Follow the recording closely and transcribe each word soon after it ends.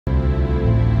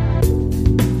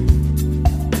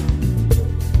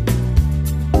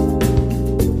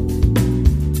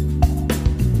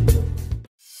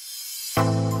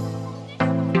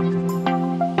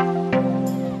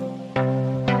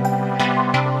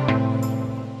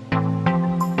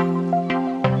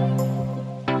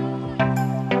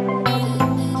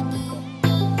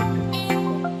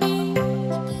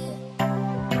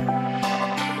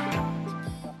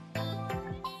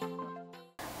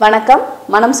வணக்கம்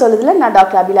மனம் சொல்லுதுல நான்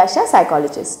Dr.Abilasha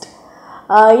Psychologist.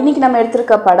 இன்னைக்கு நம்ம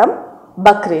எடுத்துக்க படம்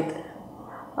பக்ரீத்.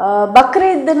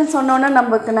 பக்ரீத்னு சொன்னோன்னா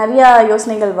நமக்கு நிறைய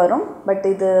யோசனைகள் வரும். பட்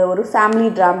இது ஒரு ஃபேமிலி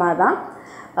ட்ராமா தான்.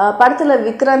 படத்துல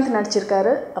விக்ராந்த்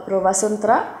நடிச்சிருக்காரு, அப்புறம்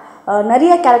வசுந்தரா,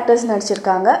 நிறைய கேரக்டர்ஸ்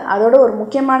நடிச்சிருக்காங்க. அதோட ஒரு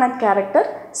முக்கியமான கேரக்டர்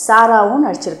சாராவும்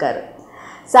நடிச்சிருக்காரு.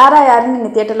 சாரா யாருன்னு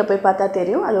நீங்க தியேட்டர்ல போய் பார்த்தா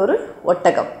தெரியும். அது ஒரு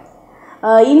ஒட்டகம்.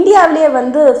 இந்தியாவிலே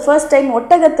வந்து ஃபர்ஸ்ட் டைம்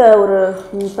ஒட்டகத்தை ஒரு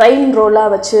ப்ரைம்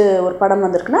ரோலாக வச்சு ஒரு படம்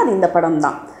வந்திருக்குன்னா அது இந்த படம்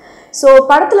தான். ஸோ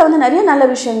படத்தில் வந்து நிறைய நல்ல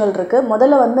விஷயங்கள் இருக்குது.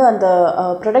 முதல்ல வந்து அந்த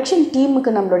ப்ரொடக்ஷன்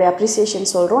டீமுக்கு நம்மளுடைய அப்ரிசியேஷன்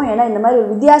சொல்கிறோம். ஏன்னா இந்த மாதிரி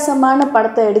ஒரு வித்தியாசமான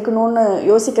படத்தை எடுக்கணும்னு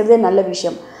யோசிக்கிறதே நல்ல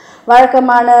விஷயம்.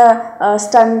 வழக்கமான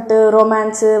ஸ்டண்ட்டு,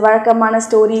 ரொமான்ஸு, வழக்கமான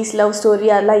ஸ்டோரிஸ், லவ் ஸ்டோரி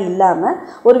அதெல்லாம் இல்லாமல்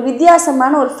ஒரு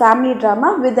வித்தியாசமான ஒரு family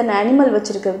drama with an animal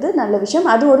வச்சுருக்கிறது நல்ல விஷயம்.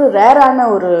 அது ஒரு ரேரான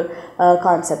ஒரு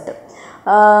கான்செப்ட்.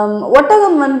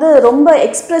 ஒட்டகம் வந்து ரொம்ப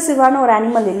எக்ஸ்ப்ரெசிவான ஒரு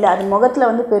அனிமல் இல்லை. அது முகத்தில்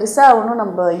வந்து பெருசாக ஒன்றும்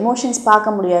நம்ம இமோஷன்ஸ்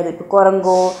பார்க்க முடியாது. இப்போ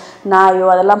குரங்கோ நாயோ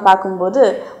அதெல்லாம் பார்க்கும்போது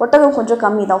ஒட்டகம் கொஞ்சம்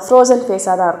கம்மி தான், ஃப்ரோசன்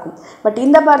ஃபேஸாக தான் இருக்கும். பட்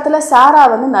இந்த படத்தில் சாரா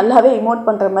வந்து நல்லாவே இமோட்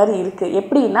பண்ணுற மாதிரி இருக்குது.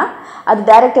 எப்படின்னா அது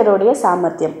டைரக்டருடைய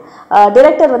சாமர்த்தியம்.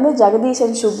 டைரக்டர் வந்து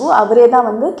ஜகதீசன் சுபு, அவரே தான்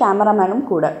வந்து கேமராமேனும்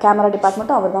கூட. கேமரா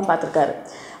டிபார்ட்மெண்ட்டும் அவர் தான் பார்த்துருக்காரு.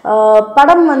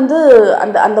 படம் வந்து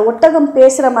அந்த அந்த ஒட்டகம்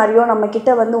பேசுகிற மாதிரியோ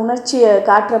நம்மக்கிட்ட வந்து உணர்ச்சியை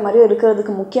காட்டுற மாதிரியோ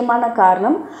இருக்கிறதுக்கு முக்கியமான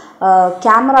காரணம்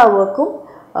கேமரா ஒர்க்கும்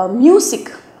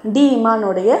மியூசிக்.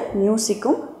 இம்மானுடைய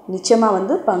மியூசிக்கும் நிச்சயமாக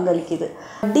வந்து பங்களிக்குது.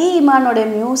 இம்மானுடைய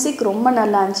மியூசிக் ரொம்ப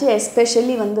நல்லா இருந்துச்சு.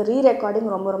 எஸ்பெஷலி வந்து ரீரெக்கார்டிங்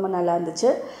ரொம்ப ரொம்ப நல்லா இருந்துச்சு.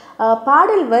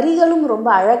 பாடல் வரிகளும் ரொம்ப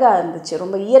அழகாக இருந்துச்சு.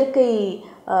 ரொம்ப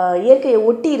இயற்கையை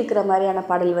ஒட்டி இருக்கிற மாதிரியான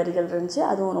பாடல் வரிகள் இருந்துச்சு.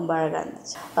 அதுவும் ரொம்ப அழகாக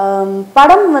இருந்துச்சு.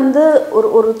 படம் வந்து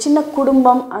ஒரு சின்ன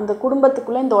குடும்பம். அந்த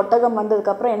குடும்பத்துக்குள்ளே இந்த ஒட்டகம்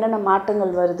வந்ததுக்கப்புறம் என்னென்ன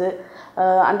மாற்றங்கள் வருது,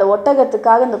 அந்த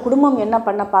ஒட்டகத்துக்காக இந்த குடும்பம் என்ன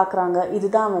பண்ண பார்க்குறாங்க,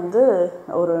 இதுதான் வந்து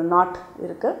ஒரு நாட்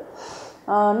இருக்குது.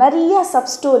 நிறைய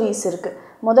சப் ஸ்டோரிஸ் இருக்குது.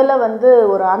 முதல்ல வந்து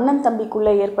ஒரு அண்ணன்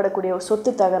தம்பிக்குள்ளே ஏற்படக்கூடிய ஒரு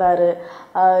சொத்து தகராறு.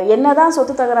 என்ன தான்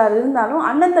சொத்து தகராறு இருந்தாலும்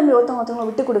அண்ணன் தம்பி ஒருத்தவங்க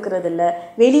விட்டு கொடுக்கறது இல்லை.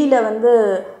 வெளியில் வந்து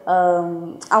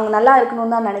அவங்க நல்லா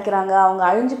இருக்கணும்னு தான் நினைக்கிறாங்க, அவங்க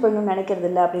அழிஞ்சு போயணும்னு நினைக்கிறது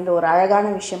இல்லை அப்படின்ற ஒரு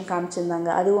அழகான விஷயம் காமிச்சிருந்தாங்க.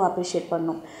 அதுவும் அப்ரிஷியேட்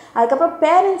பண்ணணும். அதுக்கப்புறம்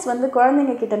பேரண்ட்ஸ் வந்து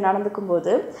குழந்தைங்க கிட்ட நடந்துக்கும்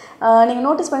போது நீங்கள்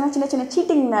நோட்டீஸ் பண்ணால் சின்ன சின்ன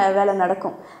சீட்டிங் வேலை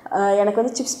நடக்கும். எனக்கு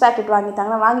வந்து சிப்ஸ் பேக்கெட்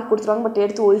வாங்கிட்டாங்கன்னா வாங்கி கொடுத்துருவாங்க, பட்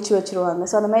எடுத்து ஒழிச்சு வச்சுருவாங்க.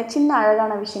 ஸோ அந்த மாதிரி சின்ன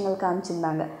அழகான விஷயங்கள்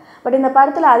காமிச்சிருந்தாங்க. பட் இந்த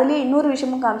படத்தில் அதுலேயே இன்னொரு விஷயமும்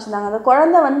காமிச்சிருந்தாங்க. அந்த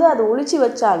குழந்தை வந்து அதை ஒழிச்சு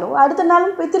வச்சாலும் அடுத்த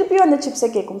நாளும் போய் திருப்பியும் அந்த சிப்ஸை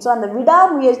கேட்கும். ஸோ அந்த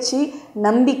விடாமுயற்சி,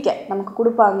 நம்பிக்கை நமக்கு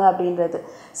கொடுப்பாங்க அப்படின்றது.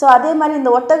 ஸோ அதே மாதிரி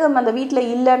இந்த ஒட்டகம் அந்த வீட்டில்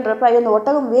இல்லைன்றப்ப அந்த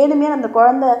ஒட்டகம் வேணுமே அந்த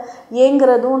குழந்தை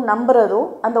ஏங்குறதும் நம்புறதும்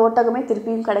அந்த ஒட்டகமே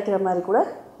திருப்பியும் கிடைக்கிற மாதிரி கூட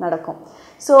நடக்கும்.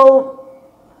 ஸோ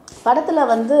படத்தில்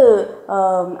வந்து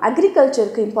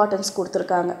அக்ரிகல்ச்சருக்கு இம்பார்ட்டன்ஸ்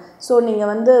கொடுத்துருக்காங்க. ஸோ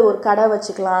நீங்கள் வந்து ஒரு கடை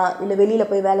வச்சுக்கலாம், இல்லை வெளியில்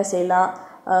போய் வேலை செய்யலாம்,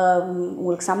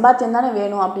 உங்களுக்கு சம்பாத்தியம் தானே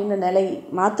வேணும் அப்படின்ற நிலை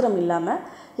மாத்திரம் இல்லாமல்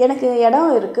எனக்கு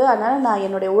இடம் இருக்குது, அதனால் நான்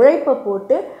என்னுடைய உழைப்பை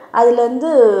போட்டு அதுலேருந்து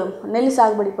நெல்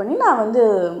சாகுபடி பண்ணி நான் வந்து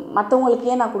மற்றவங்களுக்கு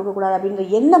ஏன் நான் கொடுக்கக்கூடாது அப்படின்ற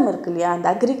எண்ணம் இருக்குது இல்லையா. அந்த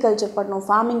அக்ரிகல்ச்சர் பண்ணணும்,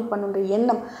 ஃபார்மிங் பண்ணுன்ற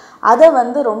எண்ணம், அதை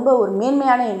வந்து ரொம்ப ஒரு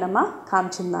மேன்மையான எண்ணமாக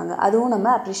காமிச்சிருந்தாங்க. அதுவும்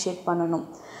நம்ம அப்ரிஷியேட் பண்ணணும்.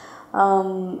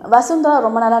 வசுந்தரா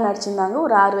ரொம்ப நல்லா நடிச்சிருந்தாங்க.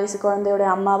 ஒரு 6 வயசு குழந்தையோடைய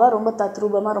அம்மாவாக ரொம்ப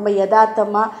தத்ரூபமாக, ரொம்ப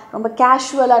யதார்த்தமாக, ரொம்ப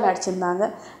கேஷுவலாக நடிச்சிருந்தாங்க.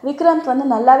 விக்ராந்த் வந்து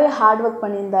நல்லாவே ஹார்ட் ஒர்க்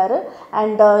பண்ணியிருந்தார்.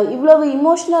 அண்ட் இவ்வளவு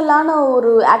இமோஷ்னலான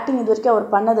ஒரு ஆக்டிங் இது வரைக்கும் அவர்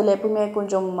பண்ணதில்லை. எப்பவுமே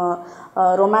கொஞ்சம்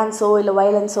ரொமான்ஸோ இல்லை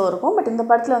வயலன்ஸோ இருக்கும். பட் இந்த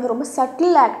படத்தில் வந்து ரொம்ப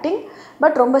சட்டில் ஆக்டிங்,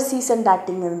 பட் ரொம்ப சீசன்ட்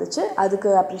ஆக்டிங் இருந்துச்சு. அதுக்கு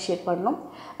அப்ரிஷியேட் பண்ணணும்.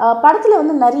 படத்தில்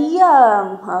வந்து நிறைய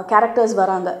கேரக்டர்ஸ்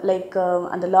வராங்க. லைக்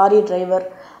அந்த லாரி டிரைவர்,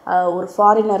 ஒரு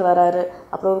ஃபாரினர் வராரு,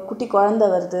 அப்புறம் ஒரு குட்டி குழந்தை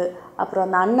வருது, அப்புறம்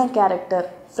அந்த அண்ணன் கேரக்டர்,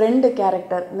 ஃப்ரெண்டு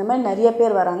கேரக்டர், இந்த மாதிரி நிறைய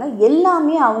பேர் வராங்க.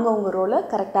 எல்லாமே அவங்கவுங்க ரோலை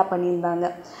கரெக்டாக பண்ணியிருந்தாங்க.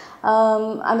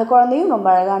 அந்த குழந்தையும் ரொம்ப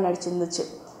அழகாக நடிச்சிருந்துச்சு.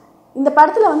 இந்த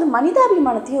படத்தில் வந்து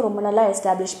மனிதாபிமானத்தையும் ரொம்ப நல்லா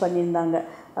எஸ்டாப்ளிஷ் பண்ணியிருந்தாங்க.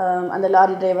 அந்த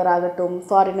லாரி டிரைவர் ஆகட்டும்,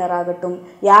 ஃபாரினர் ஆகட்டும்,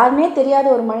 யாருன்னே தெரியாத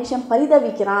ஒரு மனுஷன்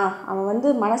பரிதவிக்கிறான், அவன் வந்து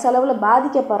மனசளவில்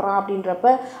பாதிக்கப்படுறான்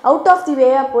அப்படின்றப்ப அவுட் ஆஃப் தி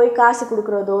வேயாக போய் காசு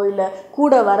கொடுக்குறதோ இல்லை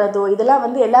கூட வரதோ இதெல்லாம்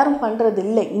வந்து எல்லாரும் பண்ணுறது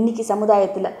இல்லை இன்றைக்கி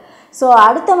சமுதாயத்தில். ஸோ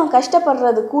அடுத்தவன்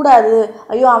கஷ்டப்படுறது கூடாது,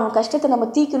 ஐயோ அவன் கஷ்டத்தை நம்ம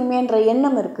தீக்கணுமேன்ற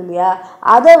எண்ணம் இருக்கு இல்லையா,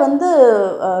 அதை வந்து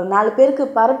 4 பேருக்கு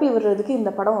பரப்பி விடுறதுக்கு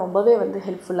இந்த படம் ரொம்பவே வந்து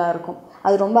ஹெல்ப்ஃபுல்லாக இருக்கும்.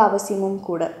 அது ரொம்ப அவசியமும்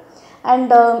கூட.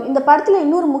 அண்ட் இந்த படத்தில்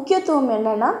இன்னொரு முக்கியத்துவம்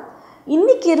என்னென்னா,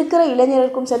 இன்றைக்கி இருக்கிற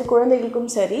இளைஞர்களுக்கும் சரி குழந்தைகளுக்கும்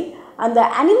சரி அந்த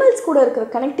அனிமல்ஸ் கூட இருக்கிற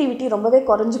கனெக்டிவிட்டி ரொம்பவே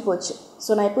குறைஞ்சி போச்சு. ஸோ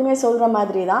நான் எப்பவுமே சொல்கிற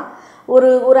மாதிரி தான்,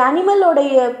 ஒரு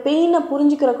அனிமலோடைய பெயினை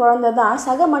புரிஞ்சுக்கிற குழந்தை தான்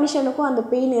சக மனுஷனுக்கும் அந்த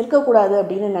பெயின் இருக்கக்கூடாது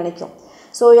அப்படின்னு நினைக்கும்.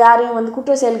 ஸோ யாரையும் வந்து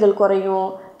குற்ற செயல்கள் குறையும்,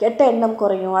 கெட்ட எண்ணம்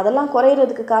குறையும். அதெல்லாம்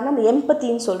குறையிறதுக்கு காரணம் அந்த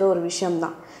எம்பத்தின்னு சொல்கிற ஒரு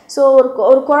விஷயம்தான். ஸோ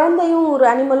ஒரு குழந்தையும் ஒரு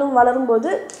அனிமலும்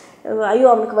வளரும்போது ஐயோ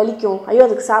அவனுக்கு வலிக்கும், ஐயோ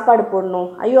அதுக்கு சாப்பாடு போடணும்,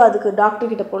 ஐயோ அதுக்கு டாக்டர்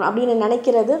கிட்ட போகணும் அப்படின்னு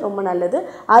நினைக்கிறது ரொம்ப நல்லது.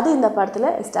 அது இந்த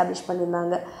படத்தில் எஸ்டாப்ளிஷ்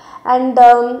பண்ணியிருந்தாங்க. அண்ட்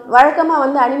வழக்கமாக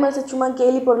வந்து அனிமல்ஸை சும்மா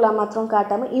கேலி பொருளாக மாத்திரம்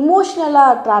காட்டாமல்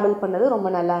இமோஷ்னலாக ட்ராவல் பண்ணது ரொம்ப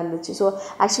நல்லா இருந்துச்சு. ஸோ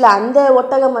ஆக்சுவலாக அந்த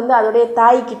ஒட்டகம் வந்து அதோடைய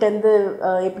தாய்கிட்டேருந்து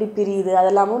எப்படி பிரியுது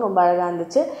அதெல்லாமும் ரொம்ப அழகாக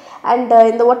இருந்துச்சு. அண்ட்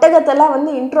இந்த ஒட்டகத்தெல்லாம்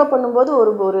வந்து இன்ட்ரோ பண்ணும்போது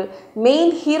ஒரு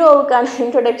மெயின் ஹீரோவுக்கான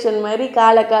இன்ட்ரொடக்ஷன் மாதிரி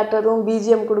காலை காட்டுறதும்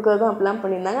பிஜிஎம் கொடுக்குறதும் அப்படிலாம்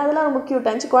பண்ணியிருந்தாங்க. அதெல்லாம் ரொம்ப க்யூட்டாக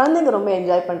இருந்துச்சு. குழந்தைங்க ரொம்ப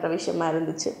என்ஜாய் பண்ணுற விஷயமா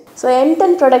இருந்துச்சு. ஸோ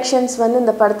M10 Productions வந்து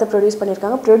இந்த படத்தை ப்ரொடியூஸ்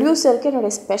பண்ணியிருக்காங்க. ப்ரொடியூசருக்கு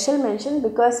என்னுடைய ஸ்பெஷல் மென்ஷன்.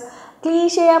 பிகாஸ்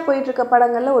கிளீஷேயாக போயிட்டுருக்க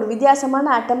படங்களில் ஒரு வித்தியாசமான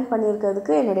அட்டெம்ப்ட்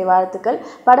பண்ணியிருக்கிறதுக்கு என்னுடைய வாழ்த்துக்கள்.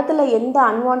 படத்தில் எந்த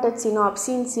அன்வான்ட் சீனோ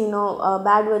அப்சீன் சீனோ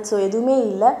பேட் வேர்ட்ஸோ எதுவுமே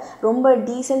இல்லை. ரொம்ப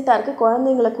டீசெண்டாக இருக்குது.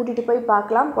 குழந்தைங்களை கூட்டிகிட்டு போய்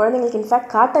பார்க்கலாம். குழந்தைங்களுக்கு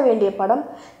இன்ஃபேக்ட் காட்ட வேண்டிய படம்.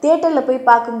 தியேட்டரில் போய்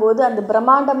பார்க்கும்போது அந்த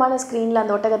பிரம்மாண்டமான ஸ்க்ரீனில்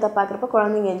அந்த ஒட்டகத்தை பார்க்குறப்ப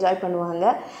குழந்தைங்க என்ஜாய்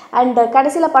பண்ணுவாங்க. அண்ட்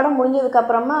கடைசியில் படம்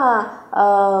முடிஞ்சதுக்கப்புறமா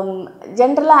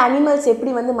ஜென்ரலாக அனிமல்ஸ்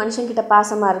எப்படி வந்து மனுஷன்கிட்ட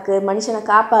பாசமாக இருக்குது, மனுஷனை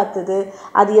காப்பாற்றுது,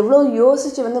 அது எவ்வளோ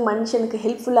யோசித்து வந்து மனுஷனுக்கு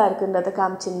ஹெல்ப்ஃபுல்லாக இருக்குன்றதை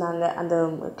காமிச்சிருந்தாங்க. அந்த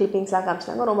கிளிப்பிங்ஸ்லாம்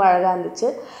காமிச்சிருந்தாங்க. ரொம்ப அழகாக இருந்துச்சு.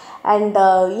 அண்ட்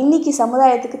இன்றைக்கி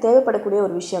சமுதாயத்துக்கு தேவைப்படக்கூடிய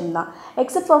ஒரு விஷயம்தான்.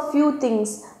 Except for few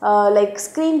things like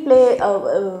screen play,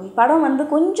 படம் வந்து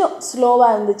கொஞ்சம்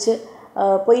ஸ்லோவாக இருந்துச்சு,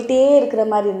 போயிட்டே இருக்கிற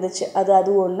மாதிரி இருந்துச்சு.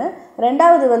 அது ஒன்று.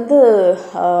 ரெண்டாவது வந்து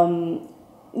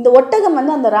இந்த ஒட்டகம்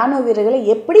வந்து அந்த இராணுவ வீரர்களை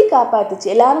எப்படி காப்பாற்றுச்சு,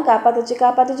 எல்லாரும்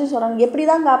காப்பாற்றுச்சுன்னு சொல்கிறாங்க, எப்படி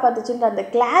தான் காப்பாற்றுச்சுன்ற அந்த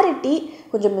கிளாரிட்டி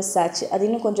கொஞ்சம் மிஸ் ஆச்சு. அது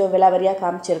இன்னும் கொஞ்சம் விலாவரியாக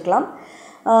காமிச்சிருக்கலாம்.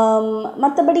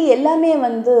 மற்றபடி எல்லாமே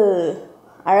வந்து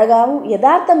அழகாகவும்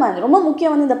யதார்த்தமாக இருந்துச்சு. ரொம்ப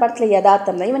முக்கியம் வந்து இந்த படத்தில்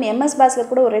யதார்த்தம் தான். ஈவன் MS பாஸ்கர்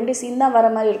கூட ஒரு 2 சீன் தான் வர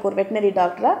மாதிரி இருக்கும். ஒரு வெட்டினரி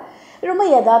டாக்டராக ரொம்ப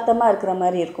யதார்த்தமாக இருக்கிற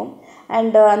மாதிரி இருக்கும்.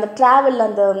 அண்ட் அந்த ட்ராவல்,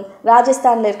 அந்த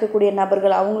ராஜஸ்தானில் இருக்கக்கூடிய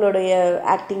நபர்கள் அவங்களுடைய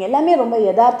ஆக்டிங் எல்லாமே ரொம்ப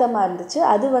யதார்த்தமாக இருந்துச்சு.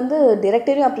 அது வந்து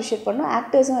டிரெக்டரையும் அப்ரிஷியேட் பண்ணோம்,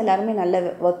 ஆக்டர்ஸும் எல்லாருமே நல்ல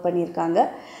ஒர்க் பண்ணியிருக்காங்க.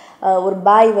 ஒரு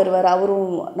பாய் வருவார், அவரும்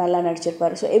நல்லா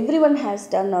நடிச்சிருப்பார். So எவ்ரி1 has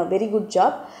done a very good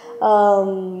job.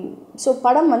 So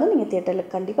படம் வந்து நீங்கள்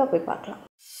தியேட்டரில் கண்டிப்பாக போய் பார்க்கலாம்.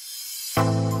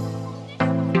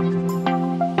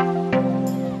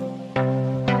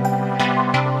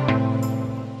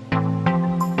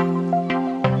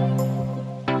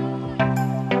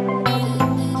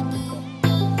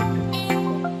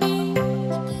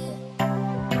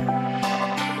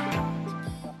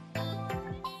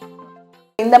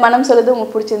 இந்த மனம் சொல்லுது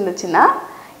உங்களுக்கு பிடிச்சிருந்துச்சுன்னா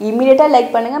இமீடியட்டாக லைக்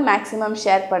பண்ணுங்கள், மேக்ஸிமம்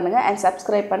ஷேர் பண்ணுங்கள், அண்ட்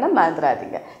சப்ஸ்கிரைப் பண்ண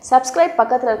மறந்துடாதீங்க. சப்ஸ்கிரைப்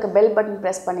பக்கத்தில் இருக்க பெல் பட்டன்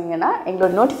ப்ரெஸ் பண்ணிங்கன்னா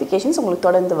எங்களோட நோட்டிஃபிகேஷன்ஸ் உங்களுக்கு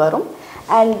தொடர்ந்து வரும்.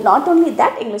 அண்ட் நாட் ஓன்லி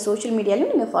தட், எங்களை சோஷியல்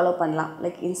மீடியாலையும் நீங்கள் ஃபாலோ பண்ணலாம்,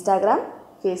 like Instagram,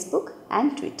 Facebook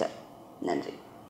and Twitter. நன்றி.